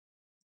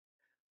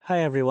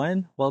Hi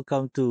everyone,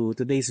 welcome to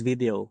today's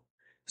video.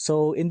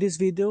 So in this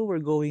video, we're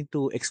going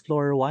to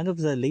explore one of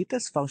the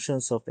latest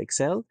functions of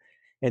Excel,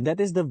 and that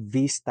is the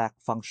VSTACK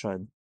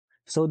function.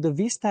 So the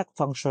VSTACK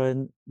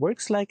function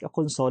works like a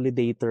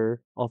consolidator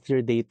of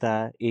your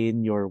data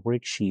in your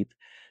worksheet.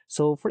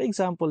 So for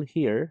example,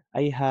 here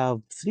I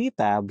have three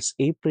tabs,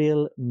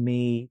 April,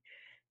 May,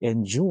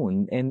 and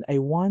June, and I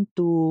want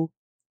to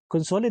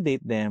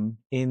consolidate them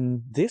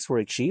in this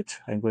worksheet.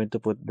 I'm going to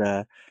put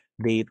the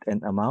date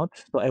and amount.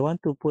 So I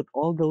want to put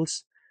all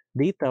those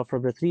data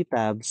from the three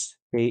tabs,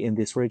 okay, in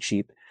this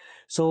worksheet.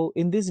 So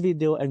in this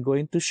video, I'm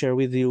going to share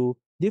with you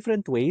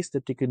different ways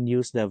that you can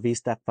use the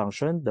VStack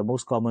function. The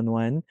most common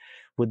one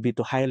would be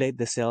to highlight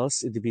the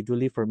cells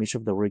individually from each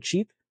of the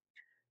worksheet.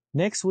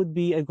 Next would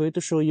be I'm going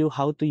to show you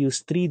how to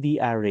use 3D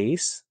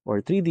arrays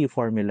or 3D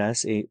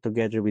formulas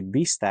together with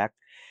VStack.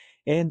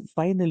 And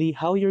finally,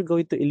 how you're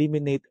going to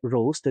eliminate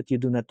rows that you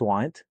do not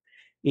want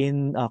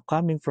in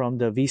coming from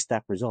the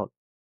VStack result.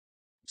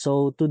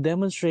 So to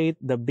demonstrate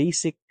the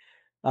basic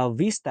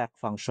VStack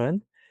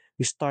function,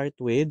 we start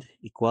with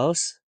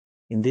equals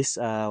in this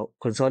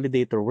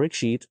consolidator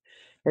worksheet,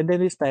 and then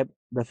we type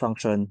the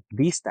function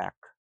VStack,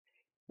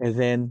 and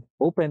then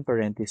open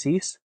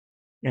parentheses,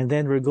 and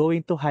then we're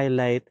going to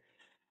highlight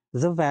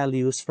the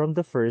values from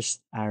the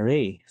first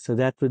array. So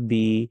that would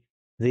be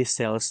these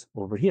cells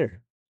over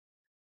here.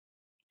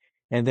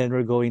 And then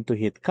we're going to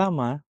hit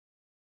comma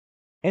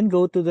and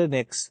go to the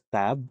next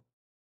tab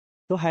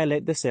to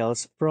highlight the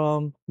cells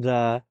from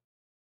that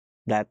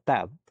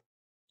tab,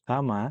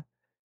 comma,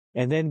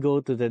 and then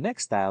go to the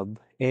next tab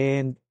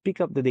and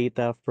pick up the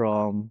data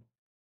from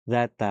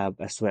that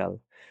tab as well.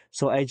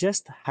 So I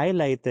just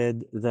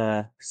highlighted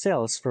the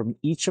cells from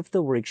each of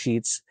the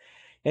worksheets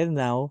and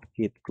now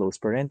hit close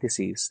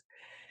parentheses.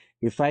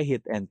 If I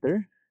hit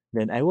enter,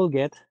 then I will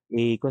get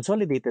a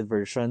consolidated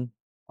version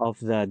of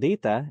the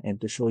data.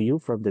 And to show you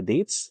from the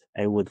dates,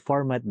 I would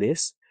format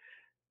this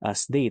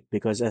as date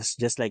because as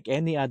just like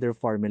any other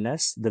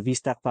formulas, the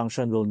VStack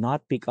function will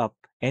not pick up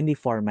any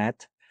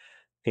format,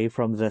 okay,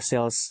 from the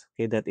cells,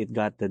 okay, that it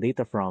got the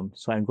data from.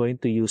 So I'm going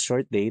to use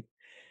short date,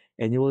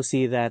 and you will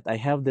see that I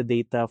have the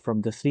data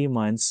from the 3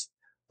 months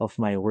of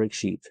my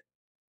worksheet.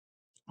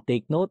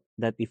 Take note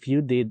that if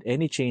you did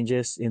any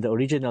changes in the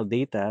original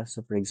data,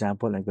 so for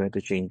example, I'm going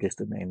to change this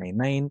to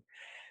 999,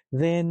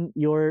 then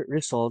your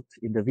result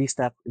in the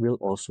VStack will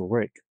also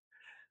work.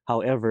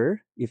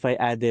 However, if I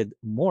added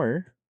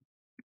more,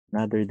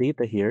 another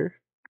data here,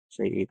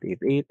 say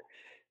 888,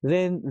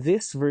 then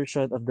this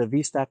version of the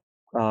VStack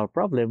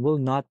problem will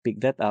not pick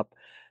that up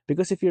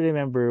because if you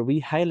remember, we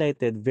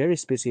highlighted very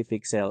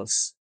specific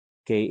cells,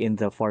 okay, in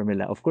the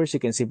formula. Of course, you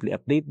can simply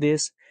update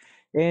this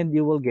and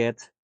you will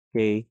get,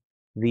 okay,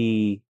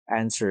 the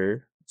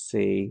answer,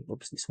 say,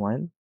 oops, this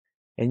one,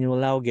 and you will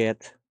now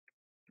get,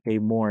 okay,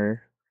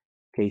 more,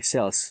 okay,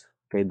 cells,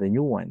 okay, the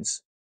new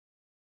ones.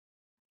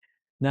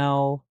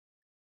 Now,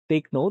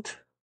 take note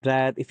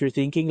that if you're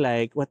thinking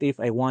like, what if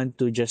I want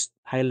to just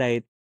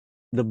highlight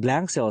the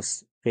blank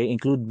cells, okay,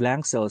 include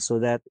blank cells so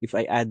that if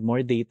I add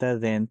more data,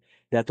 then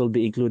that will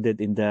be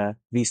included in the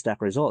VStack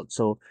result.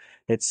 So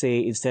let's say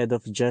instead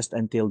of just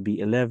until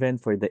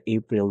B11 for the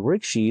April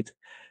worksheet,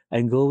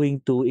 I'm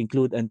going to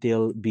include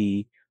until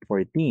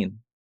B14.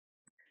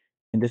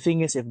 And the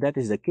thing is, if that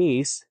is the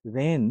case,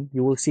 then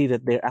you will see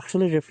that they're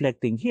actually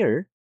reflecting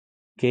here,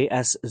 okay,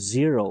 as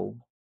 0.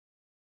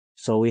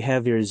 So we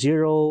have your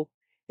 0,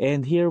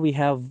 and here we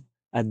have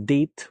a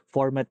date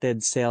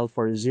formatted cell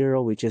for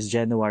 0, which is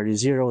January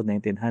 0,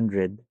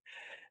 1900.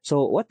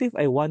 So what if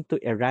I want to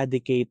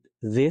eradicate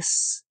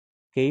this,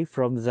 okay,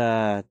 from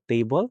the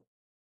table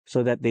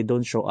so that they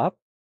don't show up?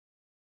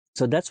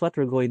 So that's what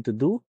we're going to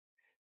do.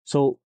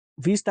 So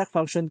VStack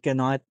function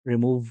cannot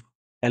remove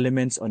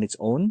elements on its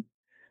own.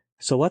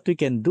 So what we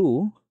can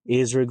do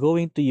is we're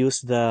going to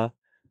use the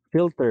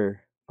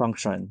filter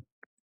function.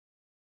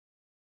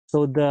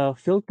 So the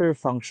filter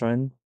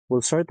function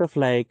will sort of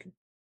like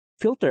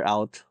filter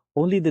out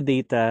only the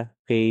data,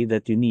 okay,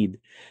 that you need.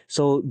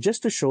 So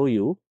just to show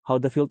you how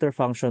the filter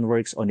function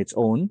works on its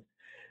own,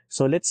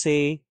 so let's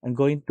say I'm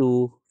going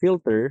to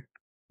filter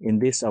in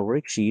this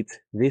worksheet,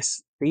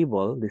 this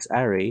table, this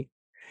array,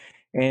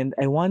 and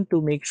I want to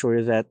make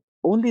sure that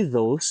only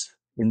those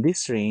in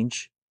this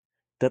range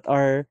that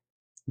are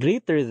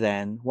greater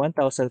than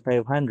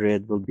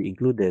 1,500 will be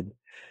included.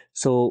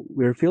 So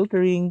we're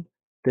filtering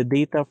the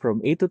data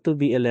from A to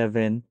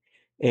B11,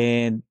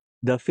 and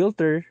the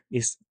filter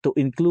is to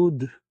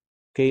include,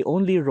 okay,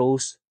 only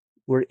rows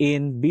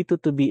wherein B2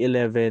 to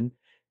B11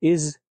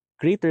 is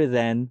greater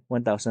than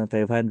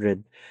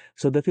 1,500.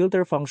 So the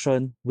filter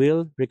function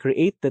will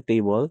recreate the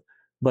table,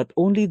 but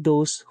only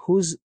those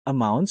whose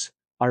amounts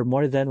are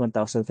more than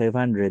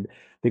 1,500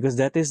 because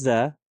that is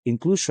the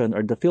inclusion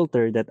or the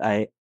filter that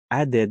I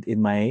added in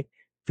my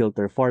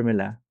filter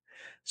formula.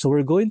 So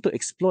we're going to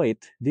exploit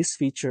this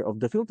feature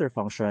of the filter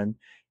function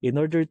in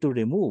order to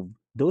remove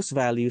those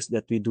values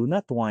that we do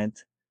not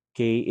want,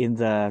 okay, in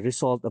the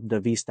result of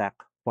the VStack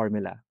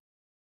formula.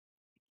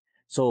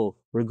 So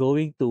we're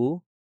going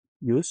to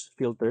use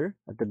filter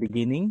at the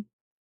beginning,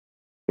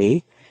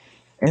 Okay.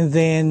 And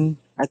then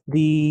at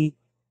the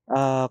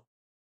uh,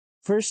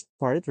 first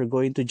part, we're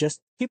going to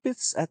just keep it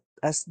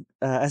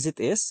as it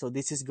is. So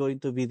this is going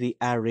to be the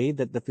array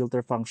that the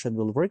filter function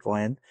will work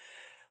on.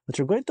 But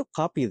we're going to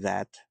copy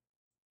that.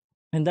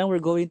 And then we're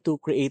going to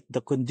create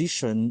the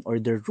condition or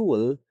the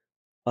rule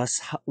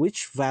as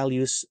which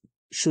values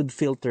should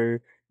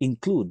filter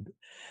include.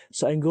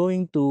 So I'm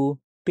going to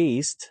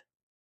paste,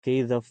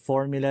 okay, the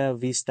formula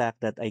VStack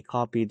that I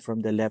copied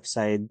from the left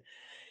side,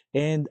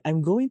 and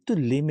I'm going to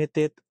limit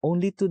it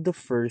only to the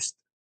first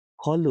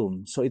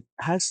column. So it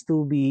has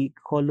to be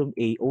column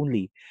A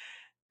only.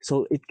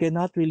 So it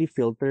cannot really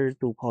filter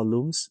two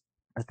columns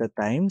at a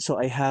time. So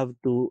I have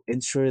to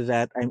ensure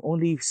that I'm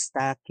only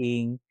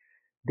stacking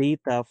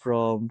data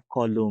from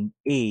column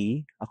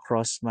A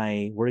across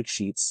my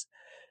worksheets.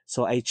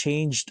 So I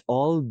changed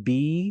all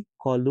B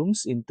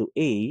columns into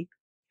A,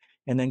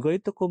 and I'm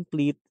going to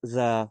complete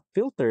the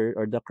filter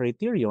or the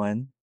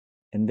criterion.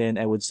 And then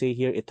I would say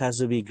here it has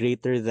to be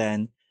greater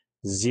than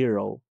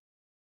 0.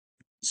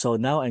 So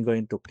now I'm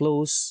going to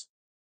close,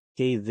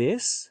 okay,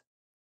 this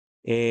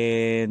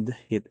and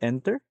hit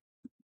enter.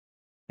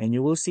 And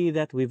you will see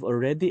that we've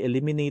already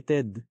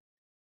eliminated,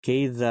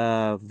 okay,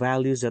 the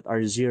values that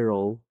are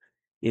 0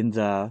 in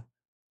the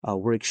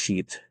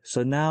worksheet.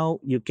 So now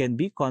you can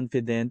be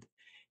confident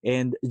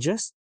and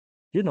just,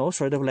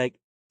 sort of like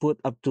put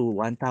up to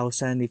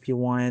 1,000 if you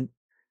want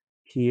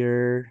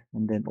here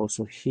and then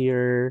also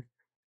here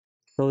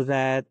so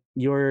that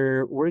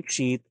your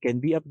worksheet can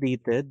be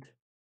updated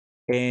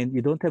and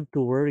you don't have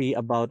to worry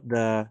about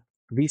the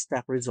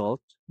VStack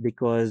result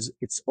because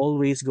it's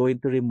always going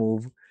to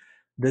remove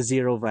the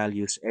 0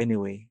 values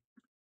anyway.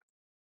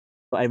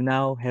 So I'm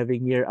now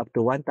having here up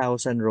to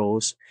 1,000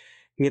 rows,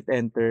 hit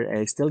enter,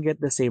 I still get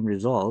the same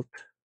result.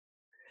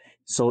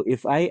 So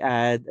if I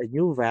add a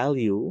new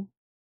value,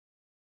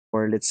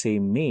 or let's say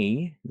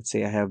May, let's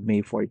say I have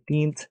May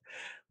 14th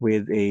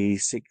with a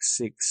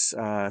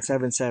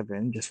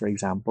 6677, just for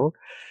example.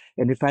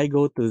 And if I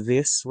go to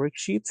this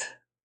worksheet,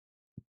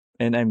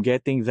 and I'm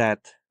getting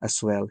that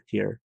as well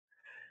here.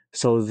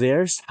 So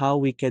there's how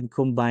we can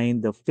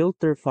combine the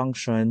filter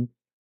function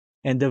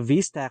and the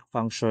VStack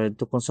function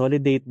to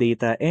consolidate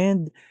data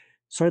and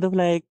sort of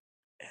like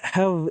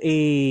have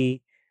a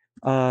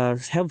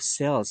have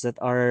cells that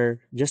are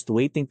just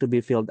waiting to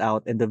be filled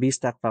out, and the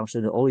VStack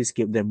function will always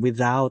keep them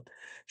without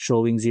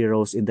showing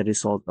zeros in the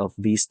result of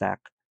VStack.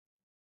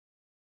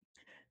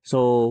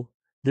 So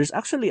there's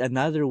actually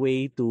another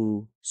way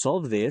to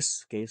solve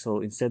this. Okay, so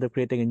instead of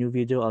creating a new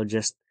video, I'll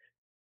just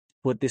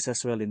put this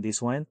as well in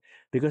this one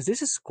because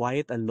this is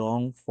quite a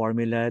long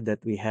formula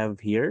that we have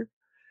here.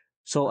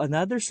 So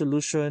another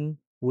solution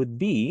would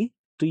be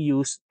to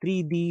use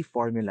 3D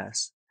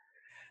formulas.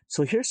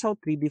 So here's how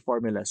 3D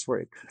formulas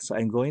work. So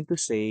I'm going to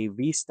say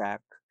VStack,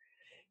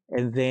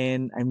 and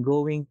then I'm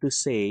going to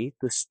say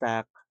to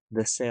stack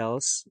the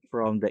cells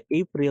from the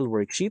April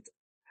worksheet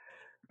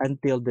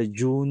until the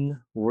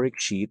June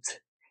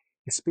worksheet,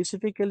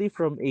 specifically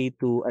from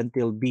A2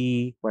 until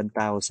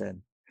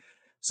B1000.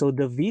 So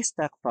the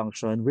VStack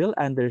function will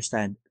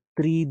understand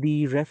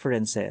 3D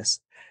references.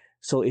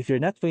 So if you're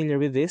not familiar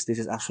with this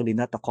is actually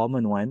not a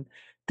common one.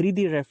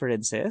 3D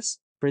references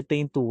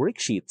pertain to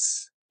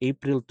worksheets,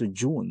 April to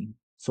June.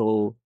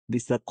 So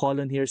the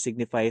colon here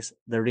signifies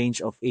the range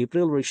of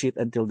April worksheet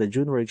until the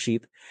June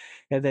worksheet,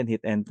 and then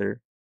hit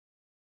enter.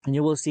 And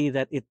you will see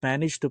that it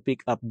managed to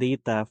pick up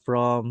data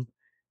from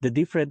the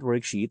different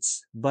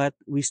worksheets, but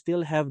we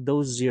still have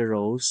those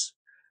zeros,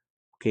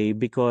 okay,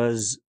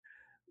 because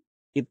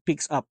it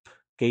picks up,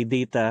 okay,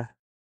 data,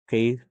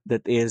 okay,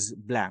 that is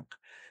blank.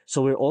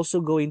 So we're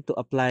also going to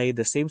apply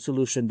the same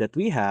solution that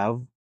we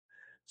have.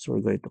 So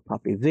we're going to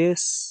copy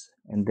this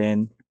and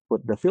then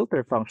put the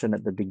filter function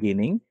at the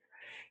beginning.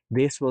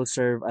 This will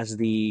serve as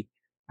the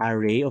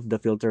array of the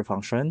filter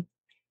function.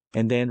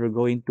 And then we're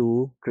going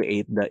to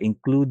create the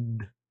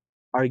include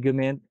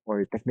argument,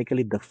 or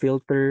technically the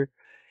filter.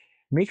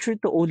 Make sure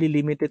to only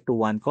limit it to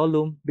one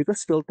column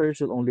because filters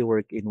will only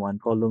work in one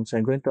column. So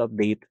I'm going to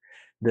update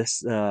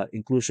this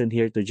inclusion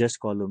here to just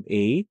column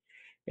A,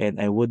 and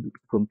I would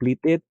complete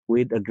it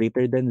with a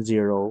greater than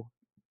 0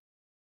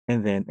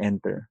 and then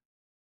enter.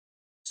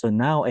 So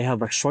now I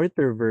have a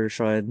shorter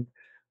version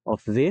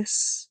of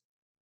this,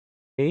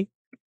 okay?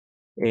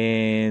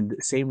 And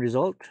same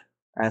result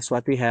as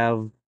what we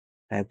have.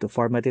 I have to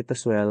format it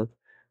as well.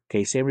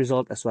 Okay, same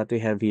result as what we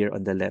have here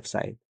on the left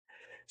side.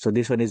 So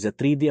this one is a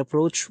 3D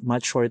approach,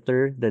 much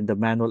shorter than the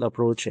manual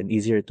approach and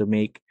easier to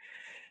make.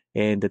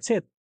 And that's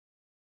it.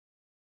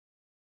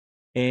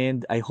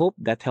 And I hope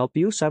that helped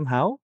you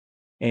somehow.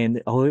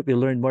 And I hope you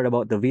learned more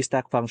about the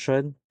VStack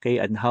function, okay,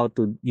 and how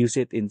to use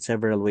it in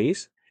several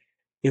ways.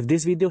 If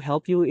this video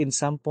helped you in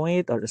some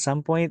point or at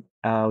some point,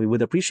 we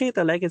would appreciate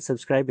a like and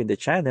subscribe in the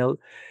channel.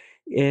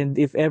 And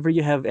if ever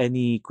you have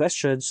any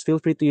questions, feel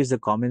free to use the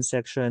comment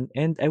section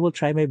and I will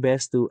try my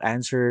best to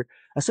answer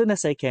as soon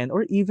as I can,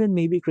 or even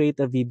maybe create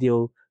a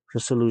video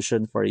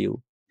solution for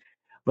you.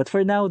 But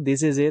for now,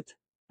 this is it.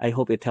 I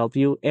hope it helped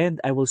you and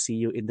I will see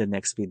you in the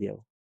next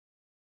video.